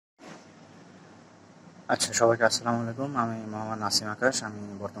আচ্ছা, সবাইকে আসসালামু আলাইকুম। আমি মোহাম্মদ নাসিম আকাশ। আমি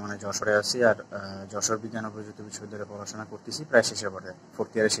বর্তমানে যশোরে আছি। আর যশোর বিজ্ঞান ও প্রযুক্তি বিশ্ববিদ্যালয়ে পড়াশোনা করতেছি, প্রায় শেষের পর্যায়ে,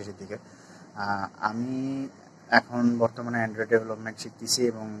 ফোর্থ ইয়ারের শেষের দিকে। আমি এখন বর্তমানে অ্যান্ড্রয়েড ডেভেলপমেন্ট শিখতেছি,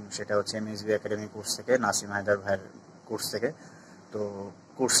 এবং সেটা হচ্ছে MSB একাডেমি কোর্স থেকে, নাসিম হায়দার ভাইয়ের কোর্স থেকে। তো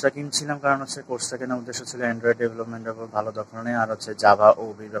কোর্সটা কিনছিলাম কারণ হচ্ছে কোর্সটা কেনার উদ্দেশ্য ছিল অ্যান্ড্রয়েড ডেভেলপমেন্টের উপর ভালো দখল নেওয়া, আর হচ্ছে জাভা ও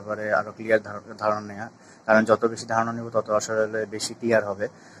বির ব্যাপারে আরও ক্লিয়ার ধারণা নেওয়া। কারণ যত বেশি ধারণা নেব তত আসলে বেশি ক্লিয়ার হবে।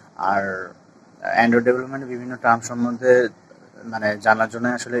 আর অ্যান্ড্রয়েড ডেভেলপমেন্টের বিভিন্ন টার্ম সম্বন্ধে মানে জানার জন্য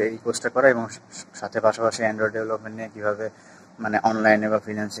আসলে এই কোর্সটা করা, এবং সাথে পাশাপাশি অ্যান্ড্রয়েড ডেভেলপমেন্ট নিয়ে কীভাবে মানে অনলাইনে বা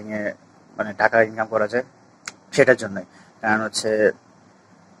ফ্রিল্যান্সিংয়ে মানে টাকা ইনকাম করা যায় সেটার জন্যই। কারণ হচ্ছে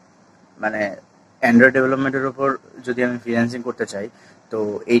মানে অ্যান্ড্রয়েড ডেভেলপমেন্টের উপর যদি আমি ফ্রিল্যান্সিং করতে চাই, তো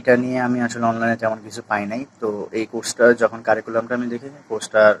এইটা নিয়ে আমি আসলে অনলাইনে তেমন কিছু পাই নাই। তো এই কোর্সটা যখন কারিকুলামটা আমি দেখি,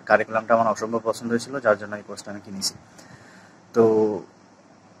 কারিকুলামটা আমার অসম্ভব পছন্দ হয়েছিল, যার জন্য এই কোর্সটা আমি কিনেছি। তো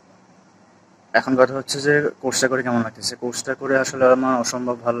এখন কথা হচ্ছে যে কোর্সটা করে কেমন লাগতেছে। কোর্সটা করে আসলে আমার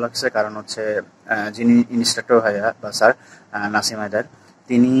অসম্ভব ভালো লাগছে, কারণ হচ্ছে যিনি ইনস্ট্রাক্টর ভাইয়া বা স্যার নাসিম হায়দার,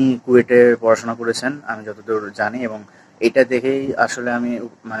 তিনি কুয়েটে পড়াশোনা করেছেন আমি যতদূর জানি, এবং এটা দেখেই আসলে আমি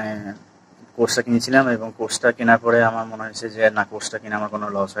মানে কোর্সটা কিনেছিলাম। এবং কোর্সটা কেনার পরে আমার মনে হয়েছে যে না, কোর্সটা কিনে আমার কোনো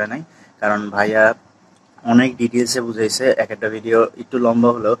লস হয় নাই, কারণ ভাইয়া অনেক ডিটেলসে বুঝাইছে। এক একটা ভিডিও একটু লম্বা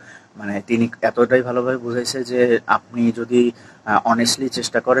হলেও মানে তিনি এতটাই ভালোভাবে বুঝাইছে যে আপনি যদি অনেস্টলি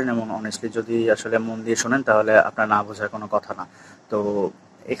চেষ্টা করেন এবং অনেস্টলি যদি আসলে মন দিয়ে শোনেন, তাহলে আপনার না বোঝার কোনো কথা না। তো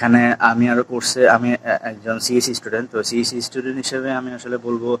এখানে আমি আরও কোর্সে আমি একজন সিএসসি স্টুডেন্ট। তো সিএসসি স্টুডেন্ট হিসেবে আমি আসলে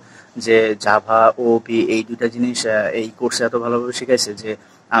বলবো যে জাভা ও পি এই দুইটা জিনিস এই কোর্সে এত ভালোভাবে শিখাইছে যে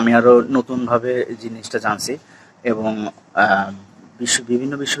আমি আরও নতুনভাবে জিনিসটা জানছি। এবং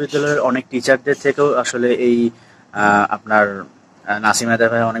বিভিন্ন বিশ্ববিদ্যালয়ের অনেক টিচারদের থেকেও আসলে এই আপনার নাসিম হায়দার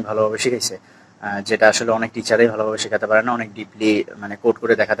ভাই অনেক ভালোভাবে শিখাইছে, যেটা আসলে অনেক টিচারই ভালোভাবে শেখাতে পারে না, অনেক ডিপলি মানে কোড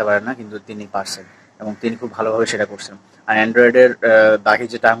করে দেখাতে পারে না, কিন্তু তিনি পারছেন এবং তিনি খুব ভালোভাবে সেটা করছেন। আর অ্যান্ড্রয়েডের বাকি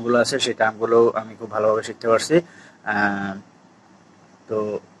যে টার্মগুলো আছে সেই টার্মগুলো আমি খুব ভালোভাবে শিখতে পারছি। তো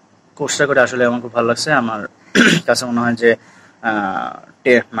কোর্সটা করে আসলে আমার খুব ভালো লাগছে। আমার কাছে মনে হয় যে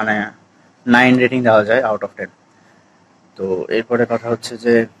মানে 9 রেটিং দেওয়া যায় আউট অফ 10। তো এরপরে কথা হচ্ছে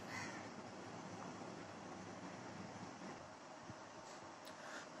যে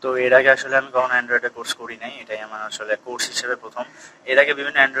তো এর আগে আসলে আমি কখনো অ্যান্ড্রয়েডে কোর্স করি নাই, এটাই আমার আসলে কোর্স হিসেবে প্রথম। এর আগে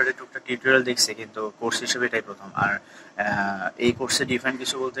বিভিন্ন অ্যান্ড্রয়েডে টুকটাক টিউটোরিয়াল দেখছি, কিন্তু কোর্স হিসেবে এটাই প্রথম। আর এই কোর্সে ডিফারেন্ট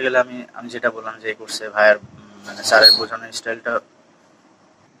কিছু বলতে গেলে আমি আমি যেটা বললাম যে এই কোর্সে ভাইয়ার মানে স্যারের বোঝানোর স্টাইলটা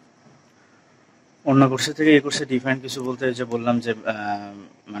অন্য কোর্সের থেকে এই কোর্সে ডিফারেন্ট কিছু বলতে যে বললাম যে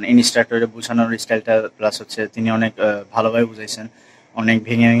মানে ইনস্ট্রাক্টরের বোঝানোর স্টাইলটা, প্লাস হচ্ছে তিনি অনেক ভালোভাবে বুঝাইছেন, অনেক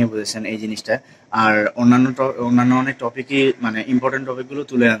ভেঙে ভেঙে বুঝেছেন এই জিনিসটা। আর অন্যান্য অনেক টপিকই মানে ইম্পর্টেন্ট টপিকগুলো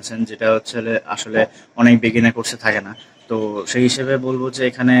তুলে আনছেন, যেটা হচ্ছে আসলে অনেক বিগিনার কোর্সে থাকে না। তো সেই হিসেবে বলবো যে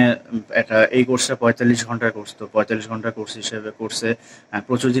এখানে এই কোর্সটা 45 ঘন্টার কোর্স। তো 45 ঘন্টার কোর্স হিসেবে কোর্সে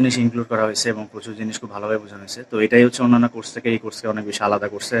প্রচুর জিনিস ইনক্লুড করা হয়েছে, এবং প্রচুর জিনিস খুব ভালোভাবে বোঝানো হয়েছে। তো এটাই হচ্ছে অন্যান্য কোর্স থেকে এই কোর্সকে অনেক বেশি আলাদা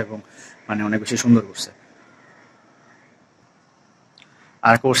করছে, এবং মানে অনেক বেশি সুন্দর করছে।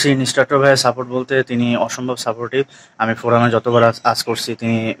 আর কোর্সে ইনস্ট্রাক্টর ভাইয়ের সাপোর্ট বলতে তিনি অসম্ভব সাপোর্টিভ। আমি ফোরামে যতবার আজ করছি,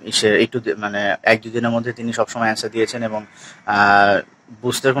 তিনি সে একটু মানে 1-2 দিনের মধ্যে তিনি সবসময় অ্যান্সার দিয়েছেন, এবং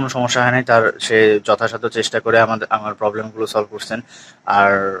বুঝতে কোনো সমস্যা হয় নাই তার। সে যথাসাধ্য চেষ্টা করে আমার প্রবলেমগুলো সলভ করছেন।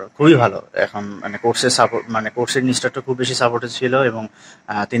 আর খুবই ভালো এখন মানে কোর্সের ইনস্ট্রাক্টর খুব বেশি সাপোর্টিভ ছিল, এবং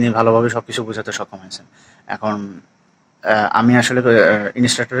তিনি ভালোভাবে সবকিছু বোঝাতে সক্ষম হয়েছেন। এখন আমি আসলে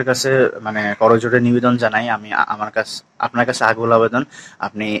ইনস্ট্রাক্টরের কাছে মানে করজোড়ে নিবেদন জানাই। আমি আপনার কাছে আকুল আবেদন,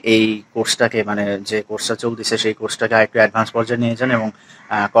 আপনি এই কোর্সটাকে মানে যে কোর্সটা চলতেছে সেই কোর্সটাকে আরেকটু অ্যাডভান্স পর্যায়ে নিয়ে যান, এবং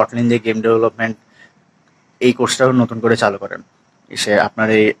কটলিন দিয়ে গেম ডেভেলপমেন্ট এই কোর্সটাও নতুন করে চালু করেন।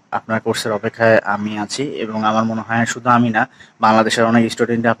 আপনার কোর্সের অপেক্ষায় আমি আছি, এবং আমার মনে হয় শুধু আমি না, বাংলাদেশের অনেক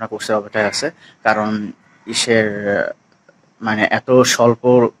স্টুডেন্টই আপনার কোর্সের অপেক্ষায় আছে। কারণ ইসের মানে এত স্বল্প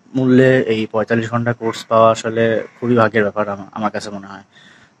মূল্যে এই 45 ঘন্টা কোর্স পাওয়া আসলে খুবই ভাগ্যের ব্যাপার আমার কাছে মনে হয়।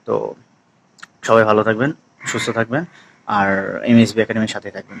 তো সবাই ভালো থাকবেন, সুস্থ থাকবেন, আর MSB একাডেমির সাথে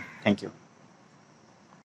থাকবেন। Thank you.